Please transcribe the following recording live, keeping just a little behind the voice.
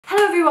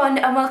Hello everyone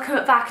and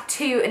welcome back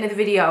to another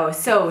video.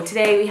 So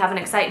today we have an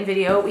exciting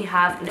video. We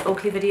have an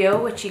Oakley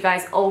video which you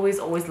guys always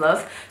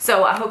love.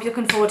 So I hope you're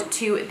looking forward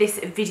to this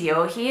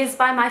video. He is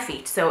by my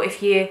feet, so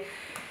if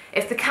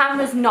the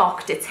camera's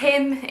knocked, it's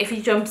him. If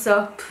he jumps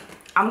up,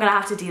 I'm gonna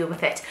have to deal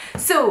with it.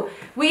 So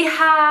we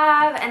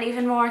have an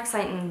even more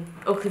exciting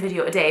Oakley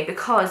video today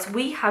because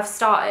we have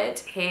started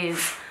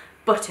his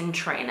button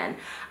training.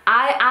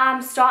 I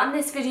am starting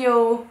this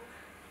video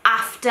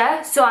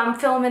after, so I'm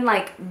filming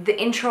like the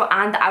intro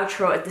and the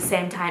outro at the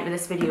same time to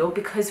this video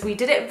because we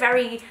did it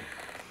very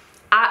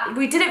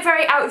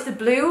out of the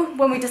blue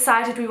when we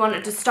decided we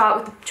wanted to start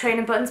with the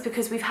training buttons,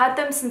 because we've had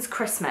them since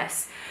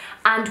Christmas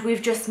and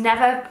we've just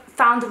never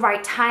found the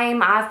right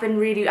time.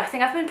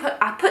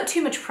 I put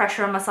too much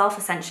pressure on myself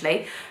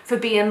essentially for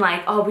being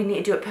like, oh, we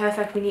need to do it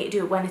perfect, we need to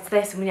do it when it's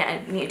this, and we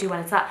need to do it when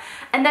it's that.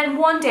 And then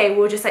one day we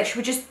were just like, should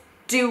we just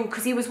do,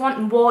 because he was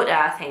wanting water,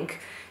 I think.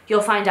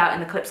 You'll find out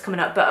in the clips coming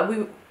up, but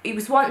he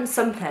was wanting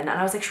something and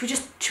I was like, should we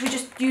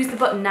just use the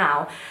button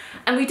now?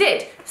 And we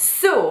did.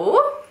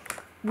 So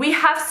we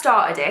have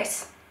started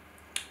it.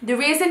 The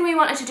reason we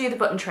wanted to do the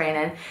button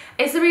training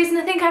is the reason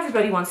I think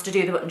everybody wants to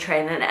do the button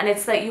training, and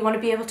it's that you want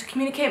to be able to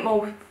communicate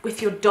more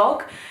with your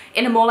dog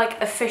in a more like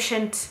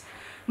efficient,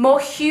 more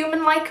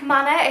human-like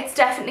manner. It's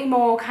definitely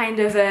more kind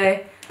of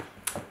a,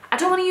 I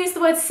don't want to use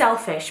the word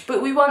selfish,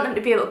 but we want them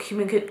to be able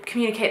to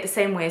communicate the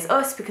same way as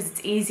us because it's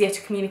easier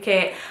to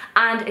communicate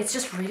and it's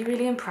just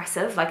really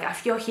impressive. Like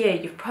if you're here,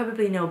 you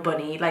probably know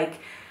Bunny. Like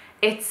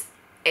it's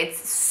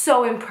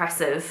so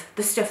impressive,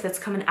 the stuff that's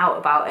coming out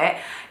about it.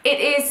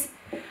 It is,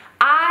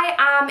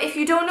 if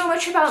you don't know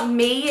much about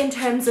me in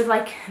terms of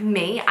like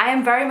me, I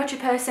am very much a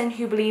person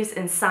who believes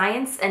in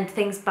science and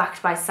things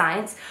backed by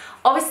science.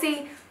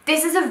 Obviously,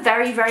 this is a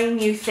very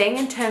new thing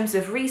in terms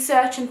of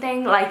research and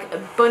things, like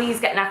Bunny's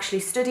getting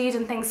actually studied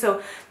and things,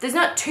 so there's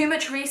not too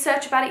much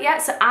research about it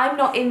yet, so I'm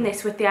not in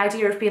this with the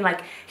idea of being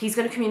like, he's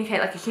going to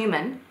communicate like a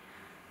human,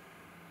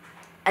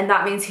 and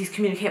that means he's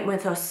communicating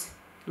with us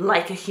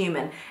like a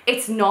human.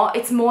 It's not,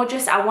 it's more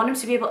just, I want him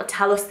to be able to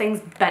tell us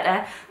things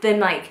better than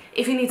like,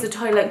 if he needs a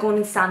toilet, going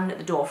and standing at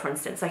the door, for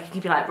instance, like he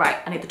can be like, right,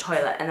 I need the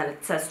toilet, and then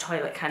it says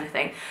toilet kind of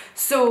thing.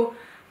 So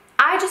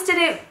I just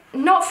did it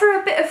not for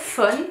a bit of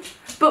fun,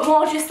 but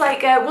more just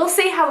like, we'll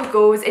see how it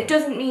goes. It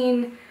doesn't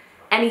mean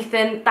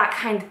anything, that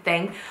kind of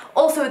thing.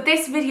 Also,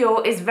 this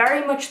video is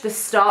very much the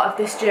start of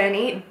this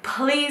journey.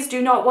 Please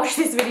do not watch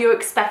this video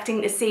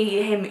expecting to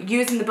see him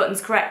using the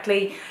buttons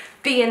correctly,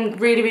 being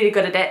really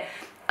good at it.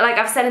 Like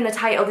I've said in the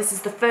title, this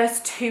is the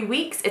first 2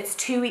 weeks. It's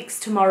 2 weeks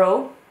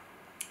tomorrow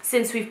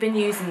since we've been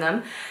using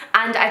them,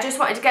 and I just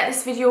wanted to get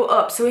this video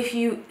up so if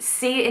you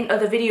see it in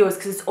other videos,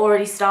 because it's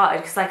already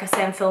started, because like I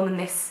say, I'm filming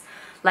this,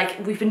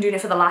 like we've been doing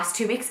it for the last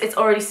 2 weeks, it's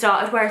already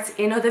started where it's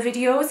in other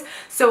videos.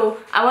 So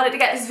I wanted to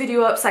get this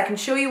video up so I can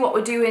show you what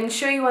we're doing,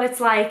 show you what it's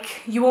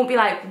like. You won't be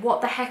like,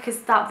 what the heck is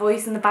that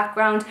voice in the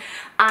background?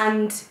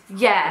 And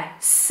yeah,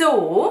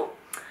 so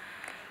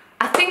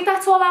I think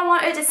that's all I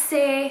wanted to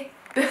say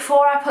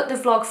before I put the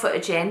vlog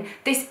footage in.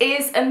 This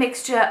is a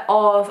mixture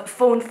of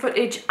phone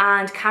footage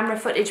and camera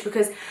footage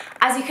because,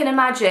 as you can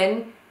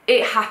imagine,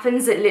 it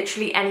happens at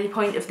literally any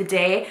point of the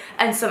day,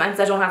 and sometimes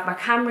I don't have my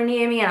camera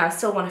near me and I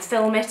still want to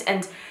film it,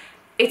 and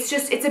it's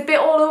a bit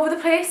all over the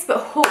place, but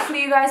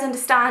hopefully you guys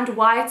understand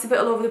why it's a bit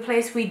all over the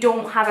place. We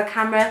don't have a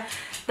camera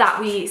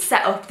that we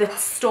set up that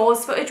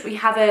stores footage. We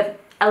have a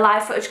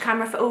live footage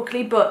camera for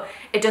Oakley, but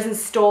it doesn't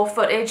store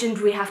footage and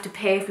we have to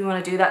pay if we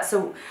want to do that.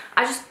 So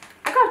I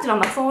grabbed it on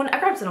my phone, I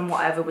grabbed it on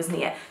whatever was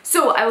near.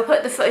 So I will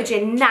put the footage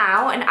in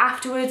now, and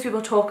afterwards we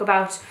will talk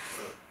about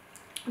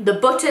the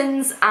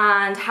buttons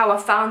and how I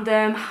found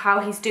them, how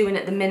he's doing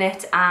at the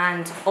minute,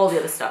 and all the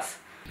other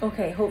stuff.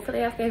 Okay,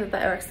 hopefully I've gave a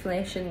better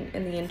explanation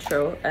in the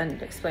intro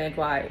and explained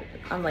why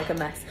I'm like a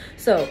mess.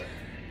 So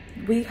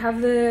we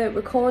have the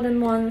recording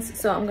ones,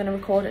 so I'm going to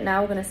record it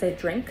now. We're going to say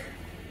drink.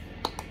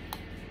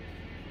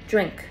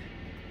 Drink.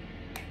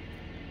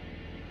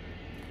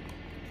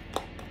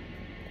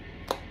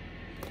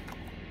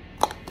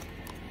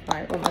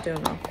 Right, what am I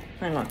doing wrong?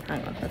 Hang on,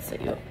 let's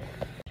set you up.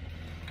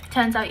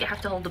 Turns out you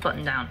have to hold the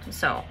button down,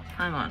 so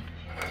hang on.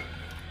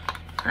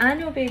 I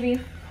know, baby.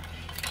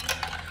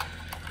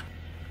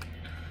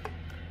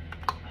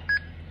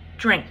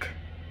 Drink.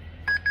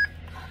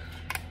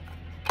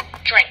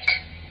 Drink.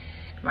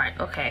 Right,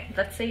 okay,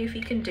 let's see if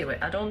he can do it.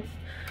 I don't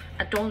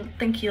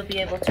think he'll be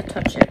able to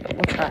touch it, but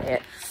we'll try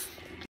it.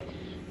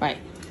 Right,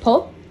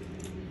 pull.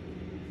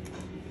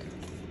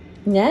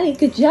 Nelly,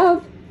 good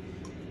job.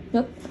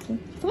 Nope, come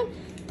on.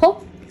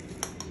 Pull.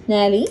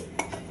 Nelly.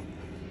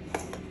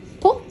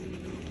 Pull.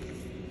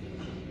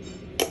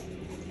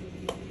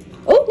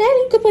 Oh,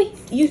 Nelly, good boy.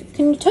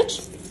 Can you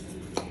touch?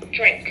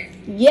 Drink.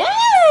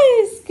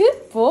 Yes,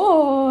 good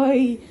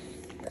boy.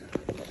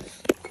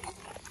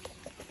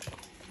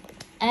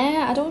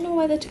 I don't know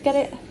whether to get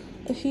it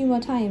a few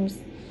more times.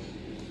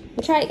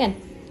 We'll try it again.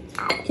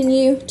 Can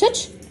you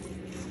touch?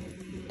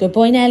 Good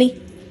boy, Nelly.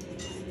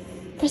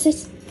 Press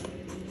it.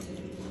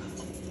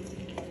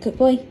 Good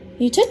boy.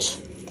 You touch?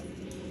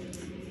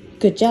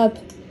 Good job.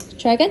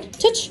 Try again.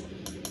 Touch.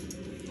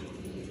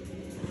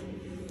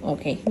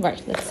 Okay,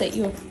 right, let's set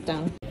you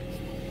down.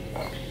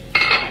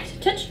 Right,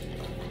 touch.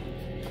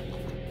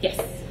 Yes,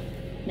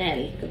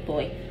 nearly, good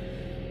boy.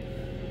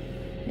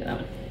 Get that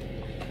one.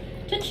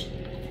 Touch.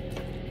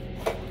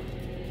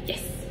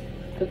 Yes,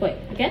 good boy.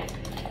 Again.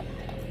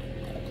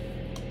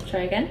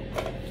 Try again.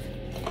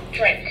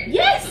 Drink.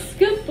 Yes,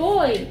 good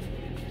boy.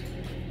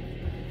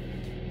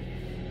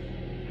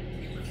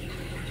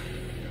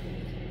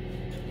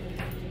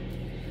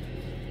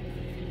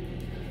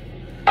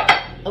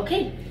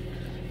 Okay.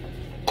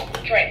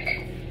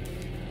 Drink.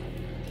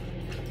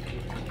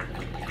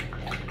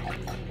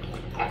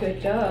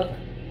 Good job.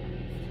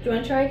 Do you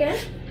want to try again?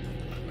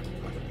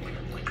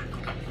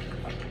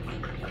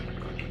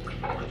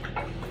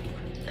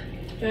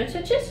 Do you want to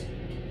touch it?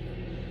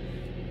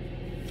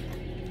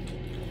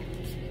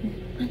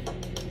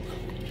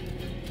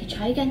 Okay,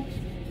 try again.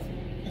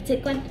 That's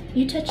it, Gwen.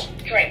 You touch.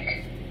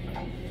 Drink.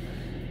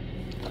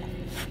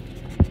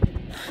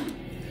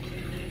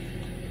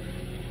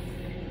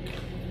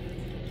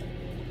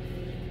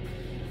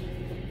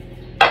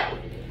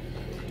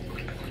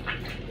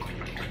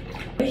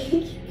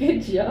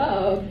 Good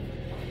job.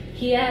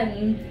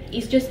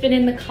 He's just been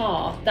in the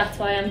car. That's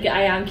why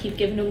I am keep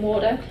giving him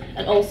water.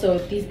 And also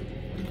these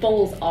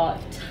bowls are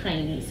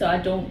tiny, so I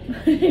don't.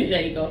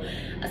 There you go.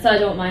 So I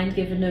don't mind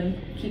giving him.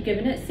 Keep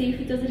giving it. See if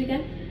he does it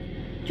again.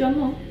 Do you want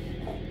more?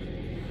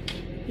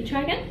 You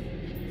try again.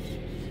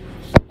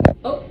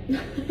 Oh.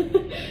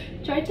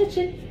 Try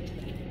touching.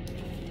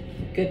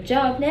 Good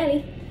job,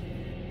 Nelly.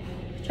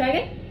 Try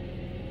again.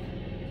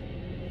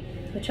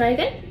 We'll try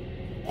again.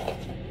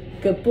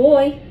 Good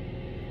boy.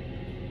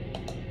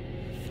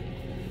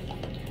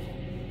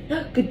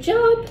 Good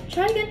job.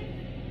 Try again.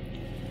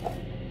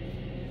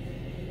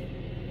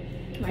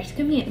 Right,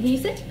 come here. Can you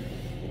sit?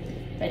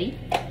 Ready?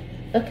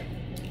 Look.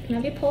 Can I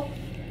have your paw?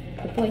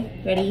 Good boy.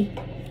 Ready?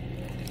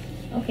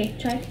 Okay,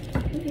 try.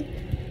 Okay.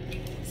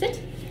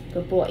 Sit.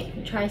 Good boy.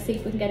 Try see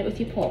if we can get it with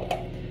your paw.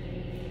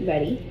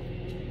 Ready?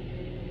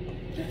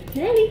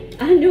 Nelly,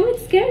 I know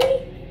it's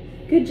scary.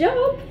 Good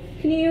job.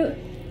 Can you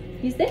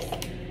use this?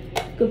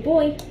 Good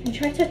boy. And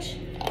try touch.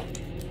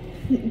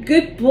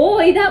 Good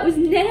boy. That was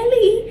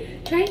Nelly.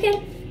 Try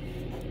again.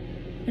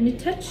 And you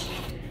touch.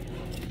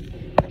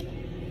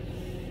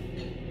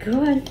 Go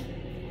on.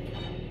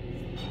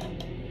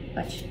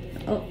 Watch.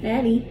 Oh,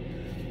 Nelly.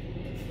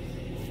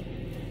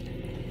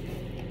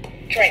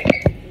 Drink.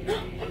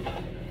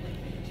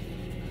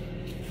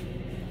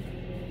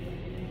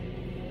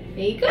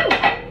 There you go.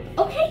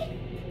 Okay.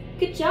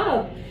 Good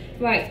job.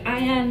 Right,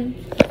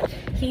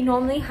 he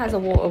normally has a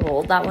water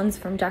bowl. That one's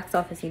from Jack's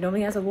office. He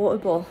normally has a water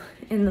bowl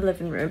in the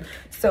living room.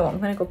 So I'm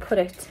gonna go put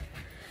it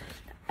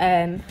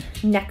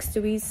next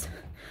to his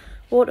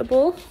water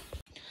bowl.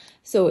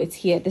 So it's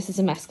here. This is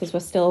a mess because we're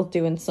still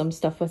doing some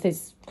stuff with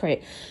his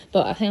crate.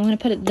 But I think I'm gonna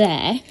put it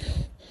there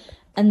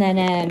and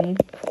then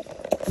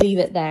leave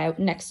it there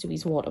next to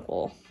his water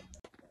bowl.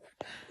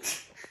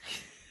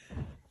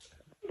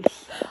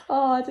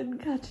 Oh, I didn't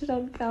catch it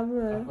on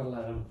camera.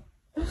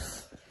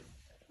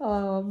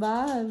 Oh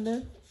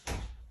man.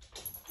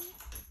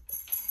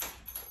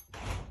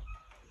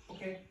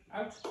 Okay,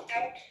 out.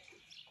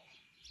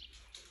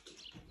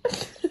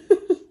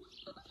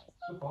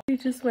 He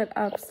just went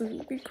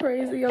absolutely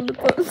crazy on the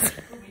bus.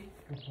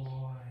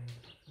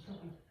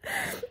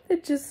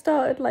 It just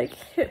started like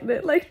hitting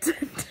it like 10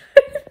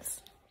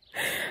 times.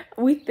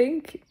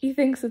 He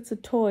thinks it's a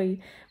toy.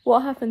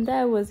 What happened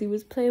there was he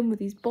was playing with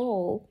his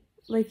ball,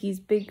 like his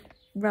big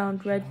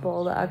round red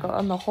ball that I got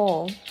on the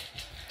hall.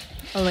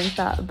 I'll link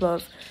that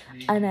above.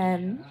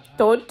 And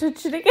don't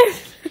touch it again.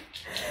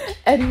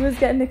 And he was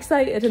getting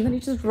excited and then he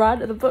just ran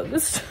to the button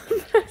and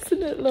started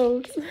pressing it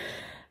loads.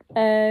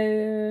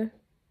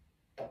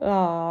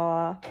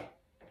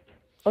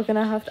 We're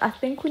gonna have to, I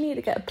think we need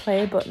to get a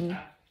play button.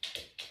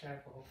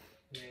 Careful.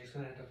 Yeah, he's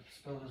gonna end up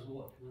spilling his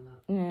water from that.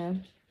 Yeah.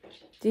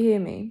 Do you hear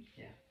me?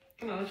 Yeah.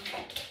 Come on.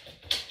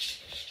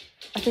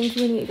 I think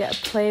we need to get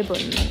a play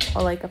button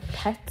or like a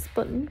pets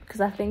button because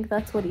I think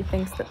that's what he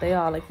thinks that they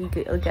are. Like he'll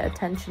get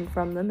attention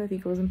from them if he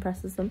goes and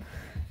presses them.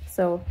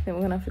 So I think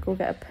we're gonna have to go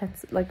get a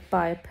pets, like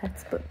buy a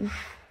pets button.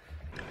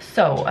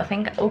 So I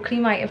think Oakley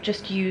might have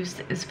just used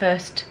his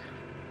first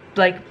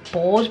like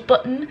board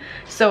button.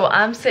 So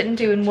I'm sitting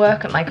doing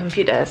work at my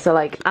computer. So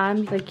like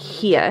I'm like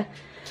here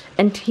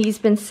and he's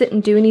been sitting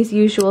doing his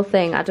usual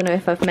thing. I don't know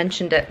if I've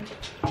mentioned it,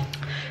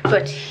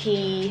 but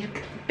he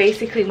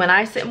basically when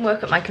I sit and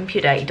work at my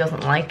computer he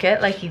doesn't like it.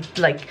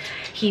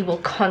 He will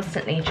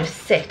constantly just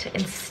sit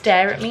and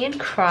stare at me and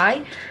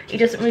cry. He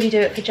doesn't really do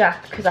it for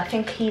Jack because I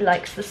think he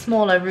likes the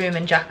smaller room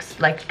and Jack's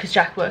like, because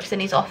Jack works in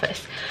his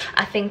office.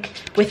 I think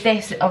with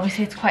this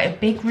obviously it's quite a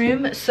big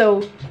room,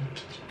 so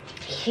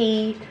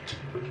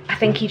I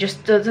think he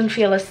just doesn't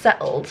feel as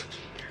settled.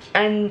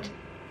 And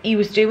he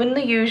was doing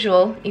the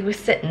usual. He was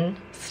sitting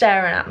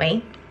staring at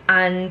me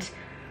and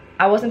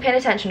I wasn't paying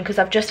attention because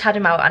I've just had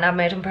him out and I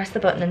made him press the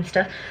button and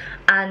stuff.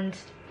 And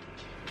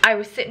I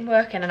was sitting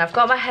working and I've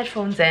got my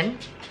headphones in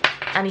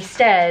and he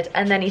stared,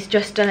 and then he's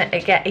just done it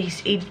again.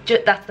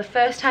 That's the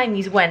first time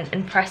he's went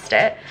and pressed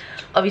it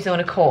of his own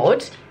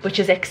accord, which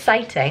is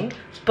exciting,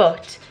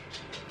 but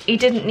he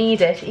didn't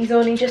need it. He's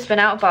only just been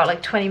out about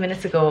like 20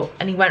 minutes ago,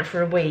 and he went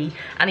for a wee,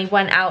 and he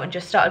went out and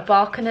just started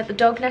barking at the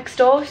dog next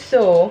door.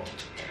 So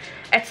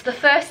it's the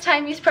first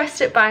time he's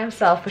pressed it by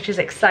himself, which is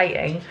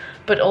exciting,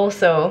 but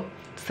also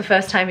it's the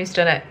first time he's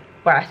done it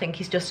where I think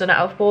he's just done it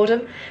out of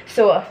boredom.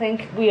 So I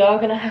think we are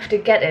gonna have to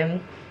get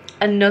him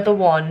another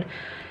one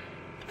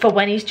for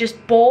when he's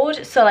just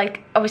bored. So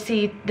like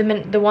obviously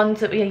the ones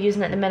that we are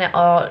using at the minute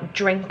are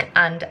drink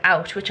and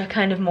out, which are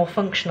kind of more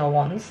functional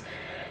ones.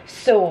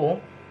 So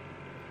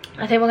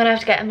I think we're gonna have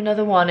to get him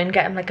another one and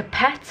get him like a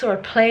pets or a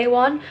play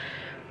one,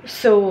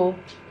 so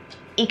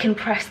he can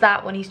press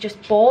that when he's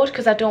just bored,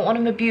 because I don't want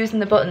him abusing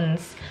the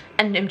buttons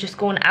and him just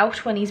going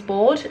out when he's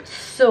bored.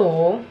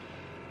 So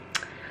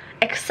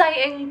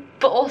exciting,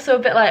 but also a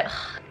bit like,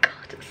 oh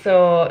god.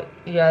 So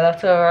yeah,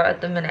 that's where we're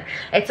at the minute.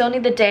 It's only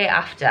the day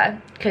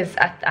after, because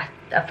I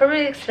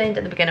probably explained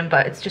at the beginning,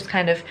 but it's just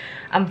kind of,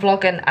 I'm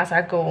vlogging as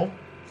I go,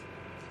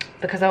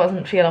 because I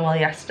wasn't feeling well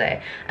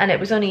yesterday, and it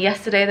was only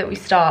yesterday that we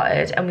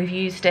started, and we've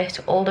used it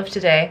all of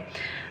today,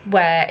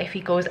 where if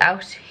he goes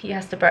out he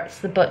has to press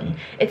the button.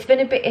 It's been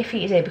a bit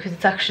iffy today because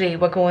it's actually,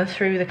 we're going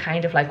through the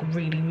kind of like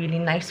really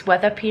nice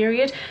weather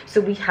period, so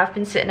we have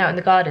been sitting out in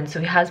the garden, so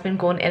he has been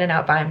going in and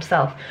out by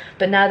himself.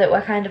 But now that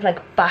we're kind of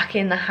like back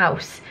in the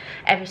house,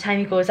 every time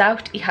he goes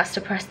out he has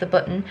to press the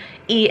button.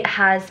 He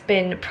has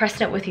been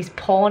pressing it with his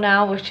paw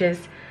now, which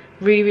is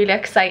really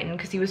exciting,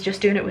 because he was just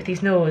doing it with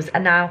his nose,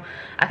 and now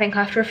I think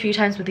after a few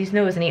times with his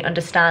nose and he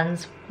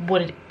understands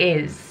what it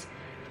is,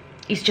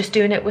 he's just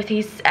doing it with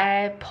his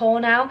paw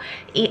now.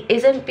 He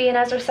isn't being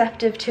as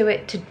receptive to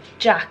it to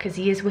Jack as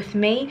he is with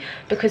me,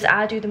 because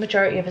I do the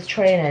majority of his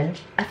training.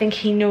 I think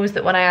he knows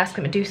that when I ask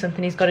him to do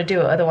something he's got to do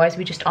it, otherwise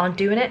we just aren't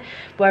doing it.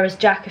 Whereas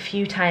Jack a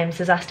few times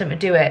has asked him to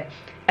do it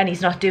and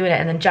he's not doing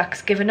it, and then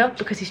Jack's given up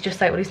because he's just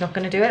like, well, he's not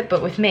going to do it.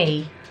 But with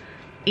me,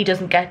 he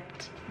doesn't get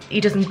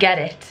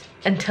it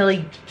until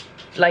he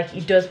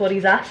does what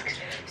he's asked.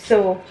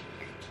 So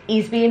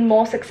he's being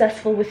more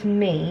successful with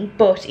me,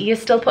 but he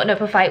is still putting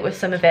up a fight with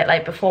some of it.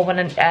 Like before,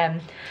 when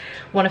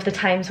one of the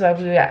times where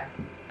we were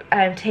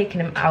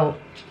taking him out,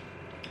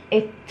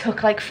 it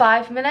took like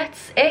 5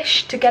 minutes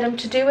ish to get him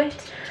to do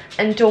it.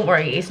 And don't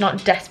worry, he's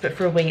not desperate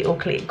for a wee.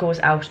 Oakley goes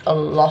out a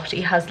lot.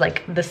 He has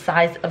like the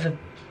size of a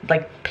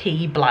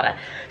pea bladder,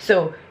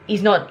 so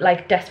he's not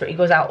like desperate. He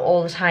goes out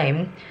all the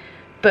time,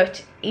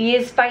 but he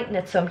is fighting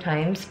it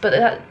sometimes.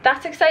 But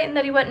that's exciting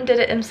that he went and did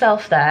it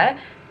himself there.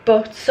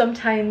 But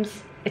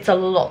sometimes it's a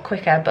lot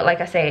quicker. But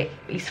like I say,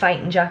 he's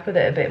fighting Jack with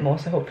it a bit more,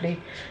 so hopefully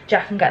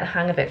Jack can get the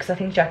hang of it, because I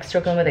think Jack's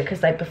struggling with it.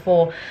 Because like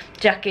before,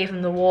 Jack gave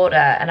him the water,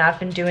 and I've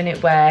been doing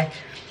it where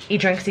he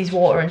drinks his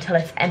water until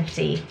it's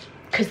empty,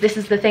 because this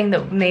is the thing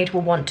that made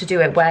Will want to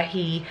do it, where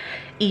he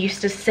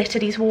used to sit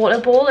at his water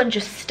bowl and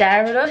just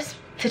stare at us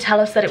to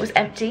tell us that it was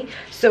empty.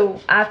 So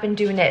I've been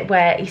doing it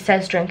where he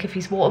says drink if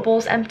his water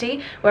bowl's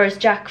empty, whereas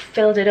Jack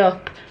filled it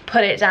up,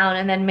 put it down,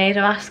 and then made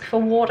him ask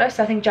for water.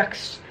 So I think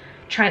Jack's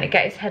trying to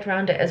get his head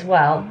around it as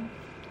well,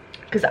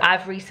 because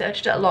I've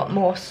researched it a lot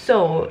more.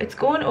 So it's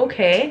going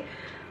okay.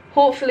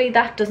 Hopefully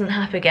that doesn't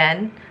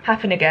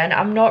happen again.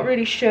 I'm not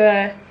really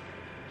sure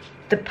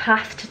the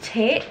path to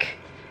take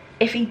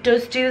if he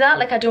does do that.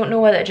 Like, I don't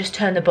know whether to just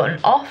turn the button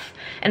off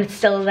and it's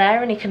still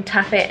there and he can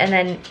tap it, and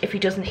then if he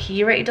doesn't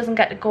hear it he doesn't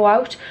get to go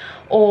out,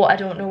 or I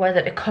don't know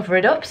whether to cover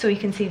it up so he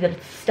can see that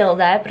it's still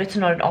there but it's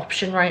not an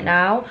option right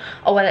now,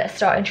 or whether to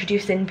start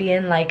introducing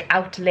being like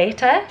out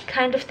later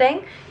kind of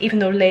thing, even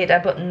though later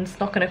button's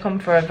not going to come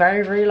for a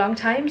very long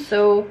time.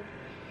 So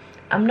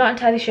I'm not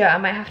entirely sure. I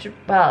might have to,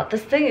 well,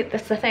 that's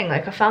the thing,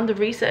 like I found the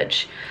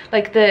research,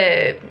 like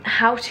the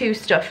how-to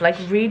stuff, like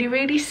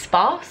really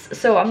sparse,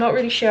 so I'm not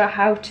really sure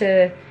how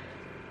to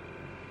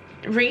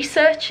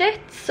research it.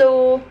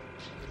 So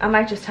I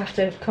might just have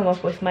to come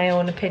up with my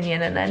own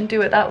opinion and then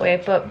do it that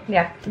way. But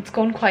yeah, it's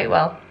gone quite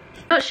well.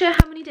 Not sure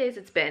how many days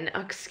it's been.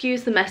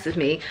 Excuse the mess of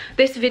me.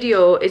 This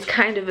video is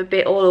kind of a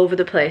bit all over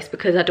the place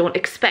because I don't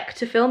expect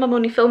to film. I'm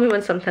only filming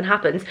when something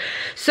happens.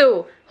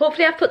 So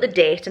hopefully I've put the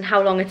date and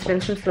how long it's been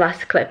since the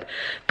last clip.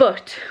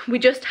 But we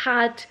just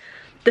had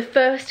the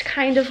first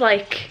kind of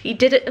like, he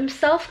did it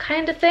himself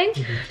kind of thing.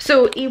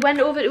 So he went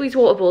over to his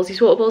water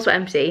bowls were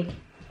empty.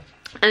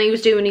 And he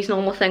was doing his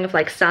normal thing of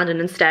like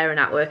standing and staring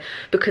at her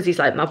because he's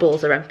like, my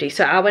bowls are empty.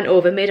 So I went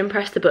over, made him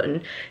press the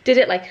button, did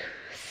it like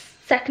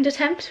second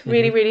attempt,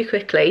 really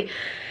quickly.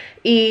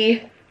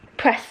 He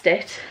pressed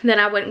it, then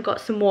I went and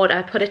got some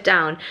water, put it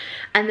down,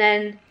 and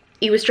then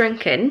he was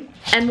drinking,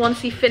 and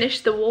once he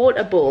finished the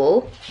water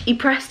bowl he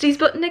pressed his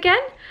button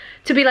again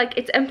to be like,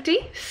 it's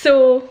empty.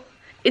 So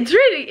it's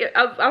really,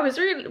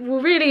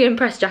 we're really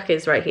impressed. Jack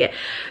is right here.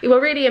 We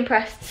were really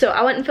impressed. So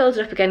I went and filled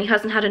it up again. He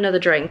hasn't had another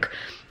drink,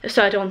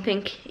 so I don't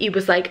think he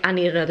was like, I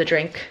need another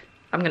drink,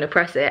 I'm gonna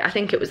press it. I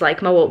think it was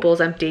like, my water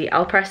bowl's empty,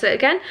 I'll press it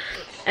again.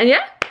 And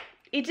yeah,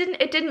 it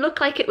didn't look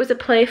like it was a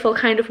playful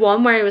kind of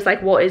one where he was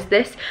like, what is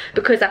this?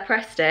 Because I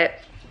pressed it,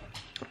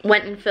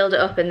 went and filled it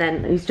up, and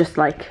then he's just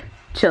like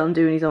chilling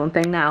doing his own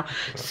thing now.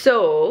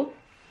 So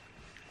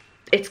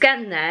it's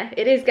getting there,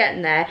 it is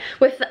getting there.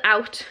 With the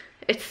out,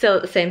 it's still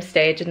at the same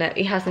stage and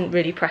he hasn't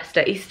really pressed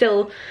it. He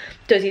still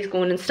does his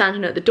going and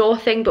standing at the door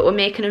thing, but we're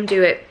making him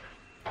do it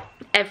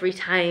every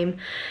time.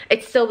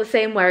 It's still the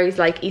same where he's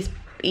like,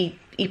 he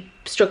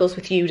struggles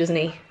with you, doesn't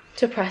he,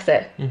 to press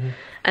it.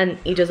 And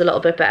he does a little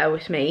bit better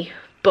with me,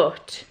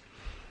 but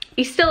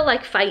he's still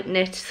like fighting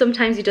it.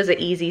 Sometimes he does it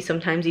easy,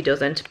 sometimes he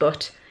doesn't,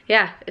 but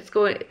yeah, it's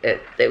going,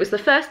 it was the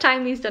first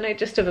time he's done it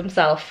just of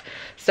himself,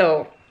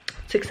 so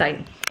it's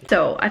exciting.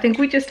 So I think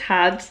we just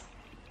had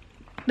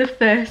the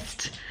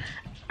first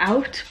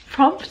out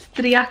prompt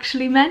that he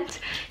actually meant.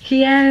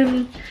 He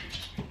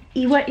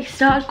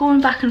started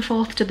going back and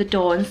forth to the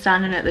door and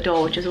standing at the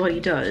door, which is what he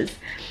does.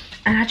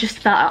 And I just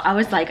thought, I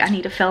was like, I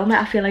need to film it.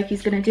 I feel like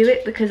he's gonna do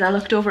it, because I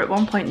looked over at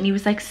one point and he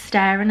was like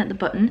staring at the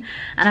button,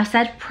 and I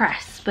said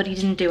press, but he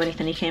didn't do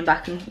anything. He came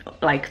back and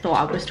like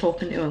thought I was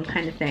talking to him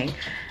kind of thing.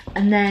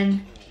 And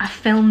then I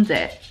filmed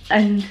it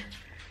and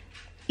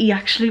he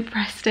actually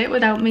pressed it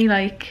without me,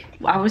 like,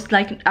 I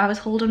was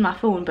holding my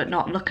phone but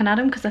not looking at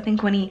him, because I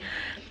think when he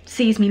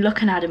sees me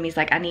looking at him, he's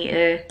like, I need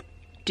to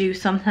do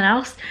something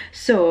else.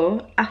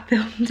 So I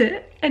filmed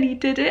it and he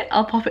did it.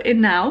 I'll pop it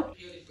in now.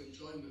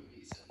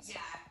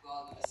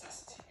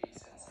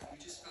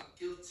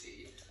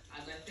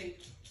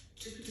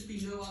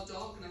 We know our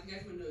dog, and I think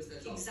everyone knows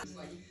their dog. Exactly.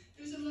 Like,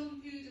 it was a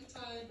long period of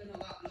time, but not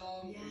that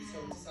long, and so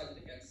we decided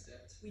against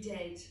it. We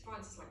did.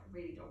 France is like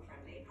really dog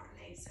friendly,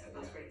 apparently, so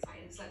that's really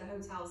exciting. It's like the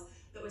hotels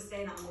that we're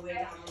staying at on the way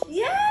down.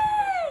 Yeah,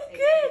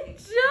 good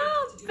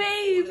job,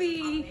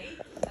 baby.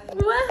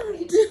 Well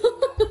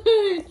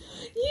done.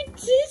 You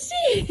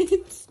did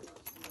it.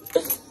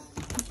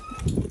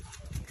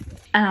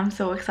 And I'm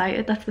so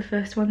excited. That's the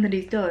first one that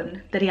he's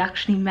done that he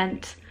actually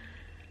meant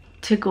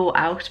to go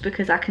out,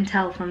 because I can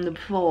tell from the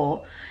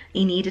before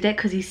he needed it,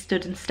 because he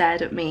stood and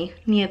stared at me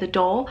near the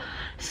door.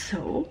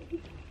 So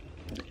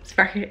it's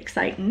very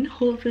exciting.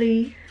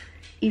 Hopefully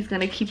he's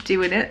gonna keep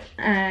doing it.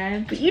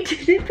 But you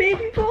did it,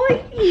 baby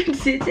boy. You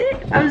did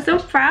it. I'm so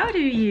proud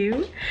of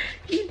you.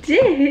 You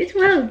did.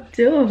 Well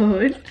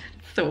done.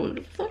 So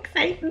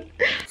exciting.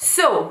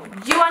 So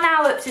you are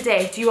now up to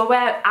date. You are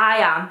where I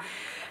am.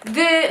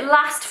 The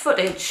last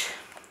footage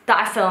that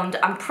I filmed,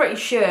 I'm pretty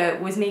sure,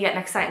 was me getting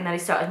excited, and then he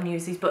started to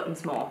use these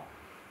buttons more.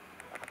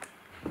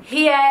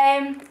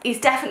 He's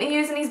definitely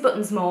using these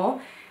buttons more.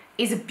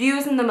 He's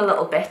abusing them a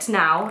little bit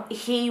now.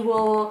 He's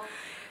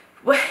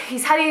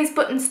had these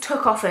buttons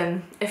took off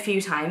him a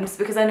few times,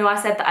 because I know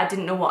I said that I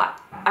didn't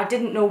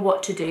know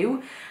what to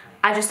do.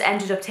 I just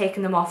ended up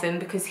taking them off him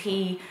because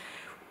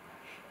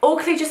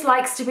Oakley just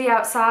likes to be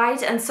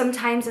outside, and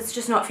sometimes it's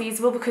just not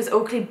feasible, because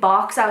Oakley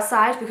barks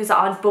outside because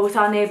both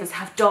our neighbours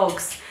have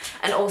dogs,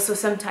 and also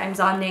sometimes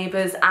our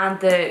neighbours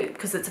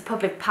because it's a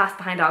public path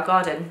behind our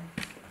garden,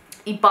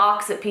 he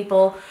barks at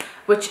people,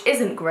 which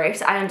isn't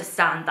great. I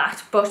understand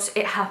that, but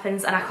it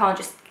happens, and I can't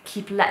just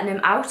keep letting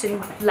him out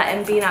and let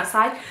him being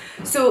outside.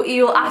 So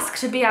he'll ask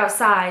to be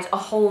outside a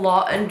whole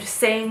lot, and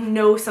saying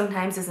no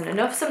sometimes isn't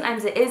enough.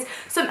 Sometimes it is.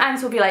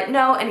 Sometimes he'll be like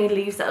no, and he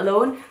leaves it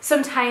alone.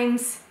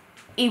 Sometimes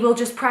he will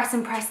just press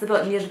the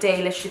button. The other day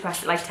he literally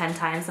pressed it like 10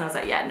 times, and I was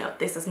like, yeah, no,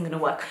 this isn't gonna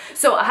work.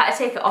 So I had to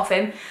take it off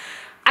him.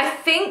 I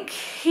think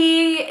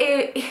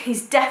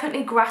he's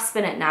definitely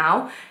grasping it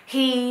now.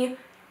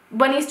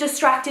 When he's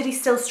distracted, he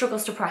still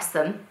struggles to press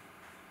them.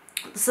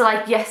 So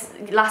like, yes,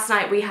 last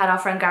night we had our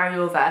friend Gary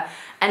over,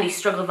 and he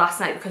struggled last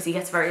night because he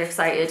gets very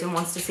excited and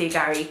wants to see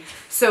Gary.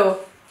 So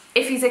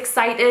if he's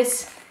excited,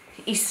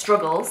 he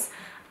struggles,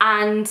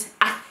 and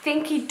I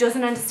think he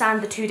doesn't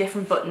understand the two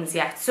different buttons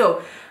yet.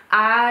 So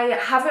I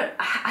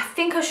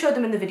think I showed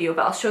them in the video,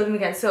 but I'll show them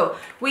again. So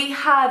we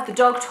have the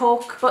dog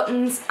talk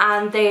buttons,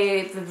 and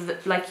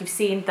like you've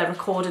seen, they're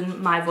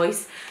recording my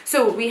voice.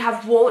 So we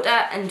have water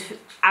and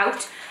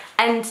out,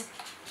 and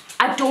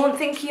I don't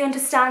think he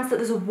understands that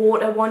there's a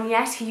water one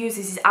yet. He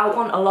uses his out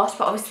one a lot,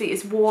 but obviously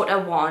it's water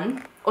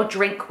one or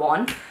drink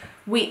one.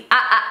 We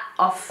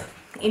off.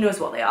 He knows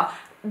what they are.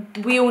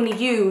 We only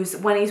use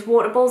when his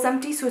water bowl's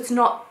empty, so it's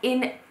not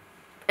in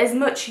as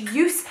much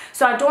use.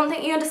 So I don't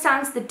think he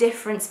understands the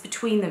difference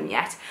between them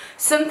yet.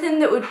 Something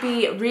that would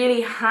be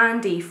really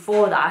handy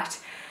for that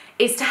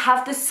is to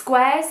have the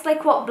squares,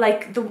 like what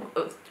the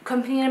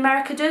company in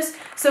America does.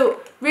 So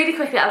really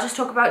quickly, I'll just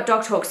talk about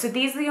dog talk. So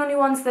these are the only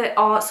ones that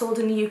are sold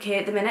in the UK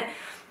at the minute.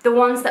 The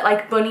ones that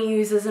like Bunny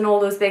uses and all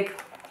those big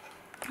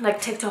like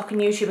TikTok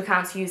and YouTube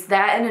accounts use,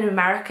 they're in an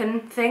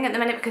American thing at the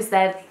minute, because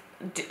they're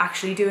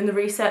actually doing the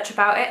research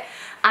about it.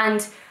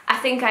 And I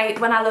think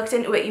when I looked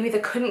into it, you either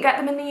couldn't get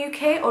them in the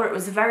UK, or it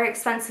was very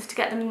expensive to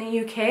get them in the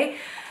UK.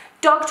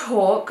 Dog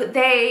talk,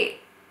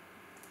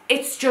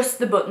 it's just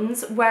the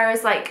buttons,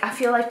 whereas like I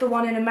feel like the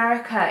one in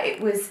America,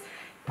 it was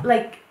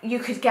like you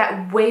could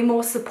get way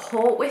more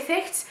support with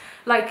it.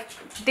 Like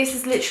this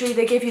is literally,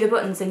 they give you the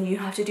buttons and you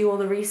have to do all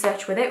the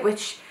research with it,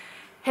 which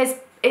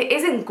it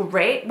isn't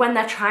great when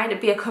they're trying to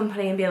be a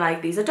company and be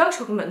like, these are dog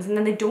talking buttons, and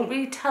then they don't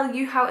really tell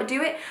you how to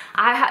do it.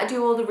 I had to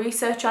do all the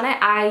research on it.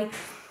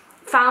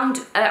 found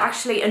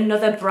actually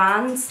another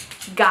brand's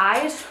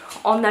guide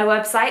on their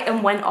website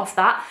and went off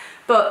that,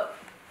 but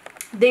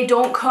they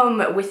don't come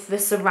with the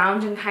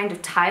surrounding kind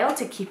of tile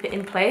to keep it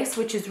in place,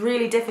 which is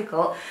really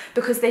difficult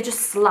because they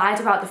just slide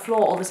about the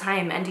floor all the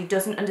time, and he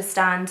doesn't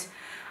understand.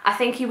 I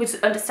think he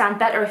would understand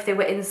better if they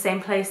were in the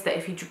same place, that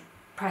if he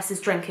presses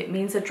drink, it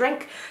means a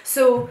drink.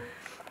 So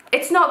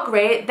it's not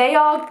great. They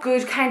are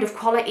good kind of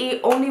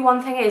quality. Only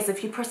one thing is,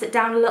 if you press it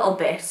down a little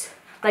bit,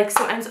 like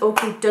sometimes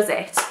Oakley does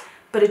it,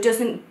 but it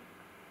doesn't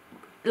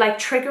like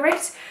trigger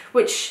it,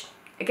 which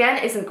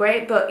again isn't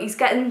great, but he's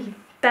getting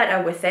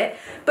better with it.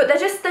 But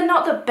they're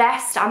not the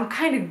best. I'm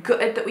kind of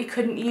gutted that we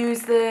couldn't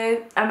use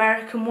the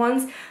American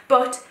ones,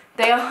 but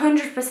they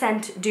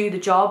 100% do the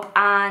job,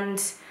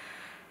 and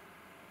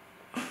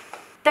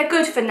they're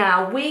good for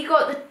now. We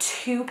got the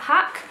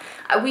 2-pack.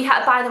 We had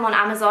to buy them on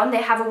Amazon.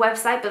 They have a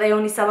website, but they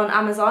only sell on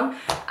Amazon,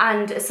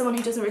 and as someone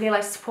who doesn't really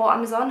like to support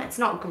Amazon, it's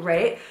not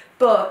great,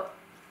 but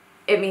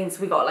it means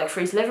we got like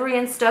free delivery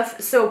and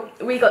stuff. So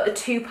we got the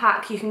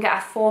 2-pack. You can get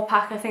a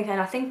 4-pack, I think, and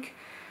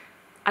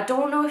I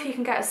don't know if you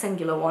can get a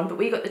singular one, but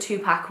we got the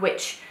 2-pack,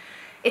 which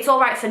it's all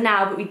right for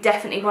now, but we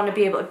definitely want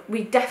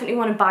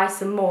to buy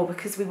some more,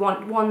 because we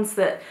want ones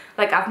that,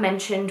 like I've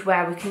mentioned,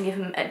 where we can give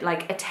him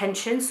like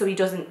attention, so he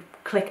doesn't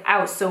click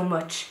out so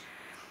much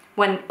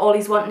when all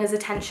he's wanting is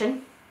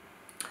attention.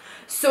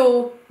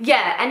 So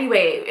yeah,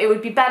 anyway, it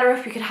would be better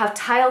if we could have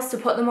tiles to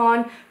put them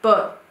on,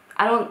 but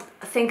I don't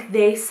think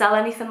they sell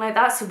anything like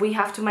that, so we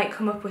have to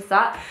come up with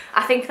that.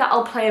 I think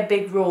that'll play a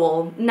big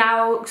role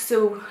now.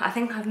 So I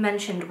think I've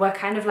mentioned we're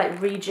kind of like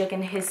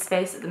rejigging his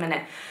space at the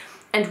minute,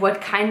 and we're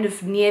kind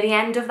of near the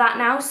end of that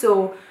now.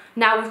 So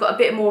now we've got a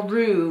bit more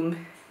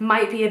room.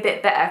 Might be a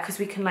bit better because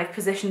we can like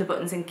position the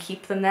buttons and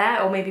keep them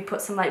there, or maybe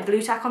put some like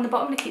blue tack on the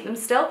bottom to keep them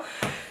still.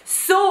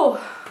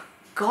 So,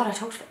 God, I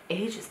talked for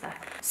ages there.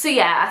 So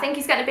yeah, I think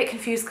he's getting a bit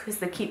confused because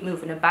they keep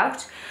moving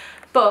about,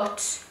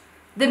 but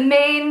the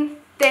main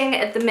thing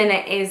at the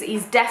minute is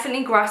he's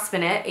definitely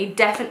grasping it. He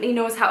definitely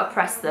knows how to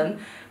press them,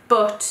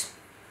 but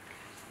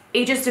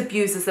he just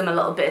abuses them a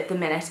little bit at the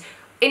minute.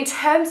 In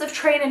terms of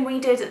training,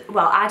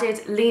 I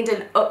did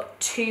leaning up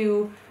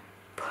to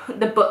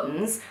the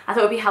buttons. I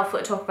thought it would be helpful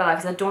to talk about that,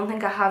 because I don't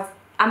think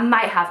I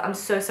might have. I'm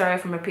so sorry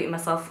if I'm repeating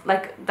myself.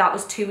 Like, that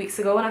was 2 weeks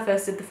ago when I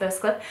first did the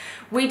first clip.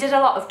 We did a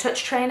lot of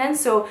touch training,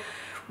 so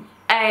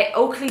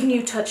Oakley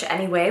knew touch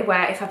anyway,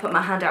 where if I put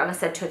my hand out and I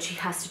said touch, he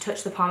has to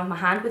touch the palm of my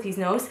hand with his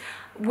nose.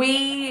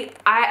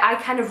 I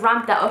kind of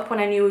ramped that up when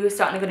I knew we were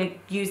starting to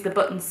use the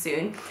buttons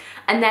soon,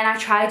 and then I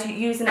tried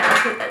using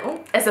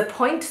it as a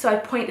point. So I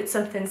pointed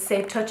something,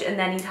 say touch, and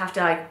then he'd have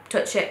to like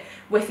touch it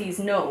with his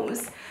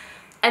nose.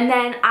 And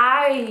then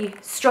I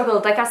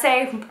struggled, like I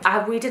say,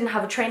 we didn't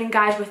have a training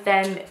guide with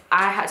them.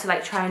 I had to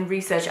like try and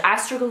research. I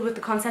struggled with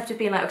the concept of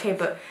being like, okay,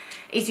 but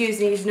he's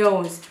using his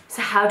nose,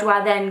 so how do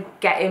I then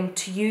get him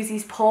to use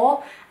his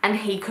paw? And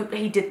he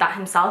did that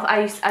himself.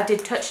 I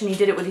did touch, and he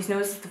did it with his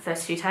nose the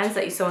first few times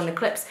that you saw in the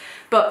clips,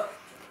 but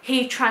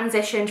he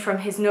transitioned from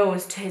his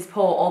nose to his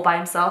paw all by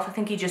himself. I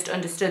think he just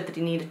understood that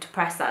he needed to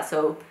press that,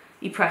 so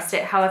he pressed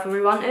it however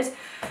he wanted.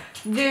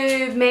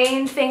 The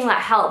main thing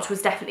that helped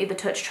was definitely the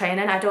touch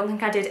training. I don't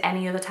think I did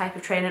any other type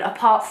of training,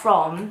 apart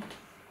from,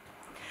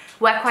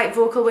 we're quite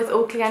vocal with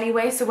Oakley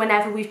anyway, so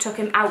whenever we took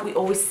him out, we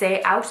always say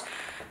it out.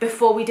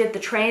 Before we did the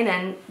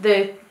training,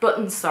 the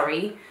buttons,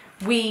 sorry,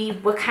 we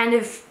were kind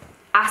of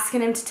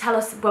asking him to tell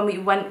us when we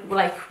went,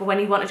 like when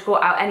he wanted to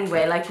go out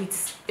anyway. Like,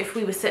 if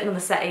we were sitting on the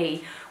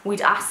settee,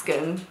 we'd ask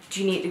him,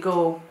 do you need to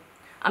go,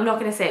 I'm not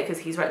going to say it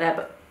because he's right there,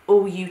 but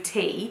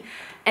O-U-T,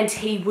 and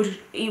he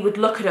would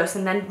look at us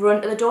and then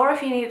run to the door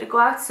if he needed to go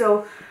out.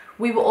 So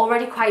we were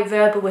already quite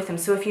verbal with him.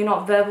 So if you're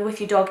not verbal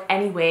with your dog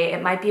anyway,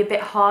 it might be a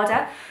bit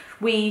harder.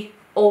 We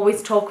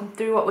always talk him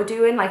through what we're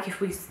doing. Like, if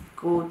we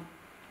go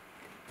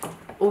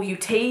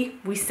O-U-T,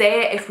 we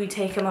say it. If we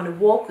take him on a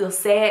walk, we'll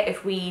say it.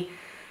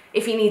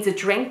 If he needs a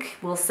drink,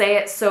 we'll say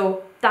it.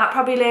 So that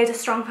probably laid a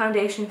strong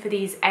foundation for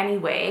these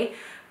anyway,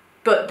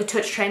 but the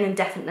touch training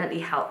definitely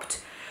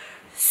helped.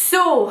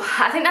 So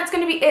I think that's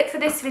going to be it for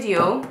this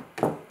video.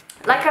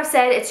 Like I've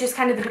said, it's just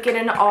kind of the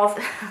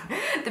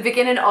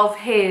beginning of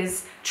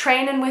his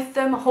training with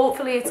them.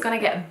 Hopefully it's going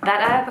to get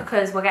better,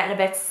 because we're getting a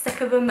bit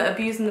sick of him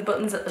abusing the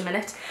buttons at the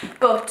minute,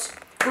 but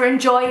we're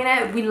enjoying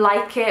it. We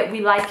like it. We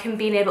like him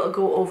being able to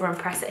go over and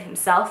press it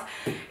himself.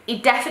 He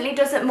definitely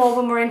does it more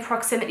when we're in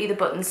proximity to the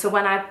buttons. So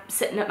when I'm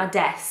sitting at my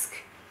desk,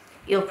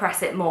 he'll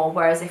press it more,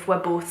 whereas if we're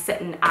both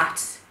sitting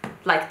at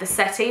like the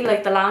settee,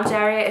 like the lounge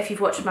area, if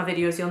you've watched my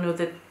videos, you'll know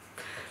the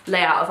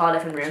layout of our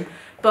living room,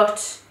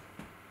 but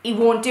he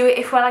won't do it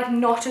if we're like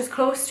not as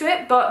close to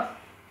it. But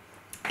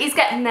he's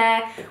getting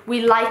there.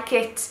 We like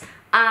it,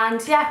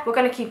 and yeah, we're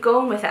gonna keep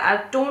going with it.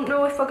 I don't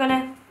know if we're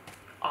gonna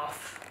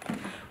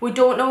we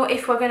don't know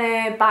if we're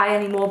gonna buy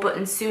any more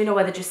buttons soon, or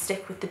whether just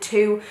stick with the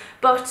 2,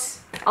 but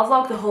I'll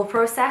vlog the whole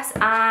process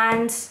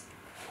and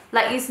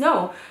let you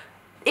know.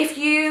 If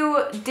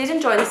you did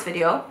enjoy this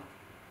video,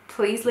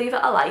 please leave it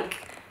a like.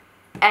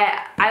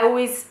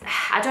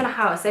 I don't know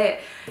how to say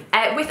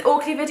it. With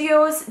Oakley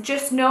videos,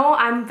 just know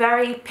I'm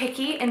very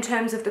picky in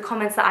terms of the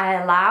comments that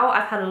I allow.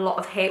 I've had a lot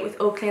of hate with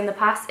Oakley in the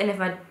past, and if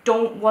I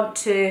don't want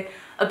to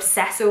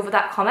obsess over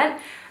that comment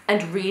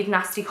and read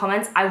nasty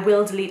comments, I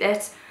will delete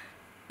it.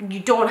 You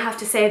don't have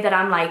to say that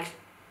I'm like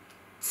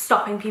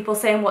stopping people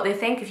saying what they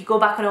think. If you go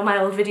back on my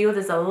old video,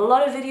 there's a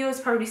lot of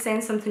videos probably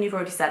saying something you've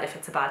already said if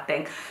it's a bad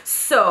thing.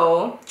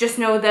 So just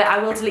know that I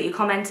will delete your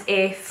comment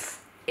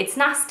if it's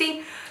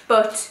nasty.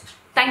 But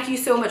thank you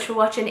so much for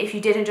watching. If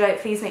you did enjoy it,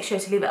 please make sure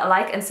to leave it a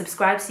like and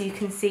subscribe so you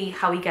can see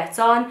how he gets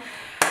on.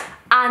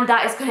 And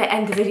that is going to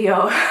end the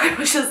video.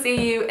 We shall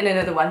see you in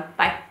another one.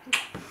 Bye.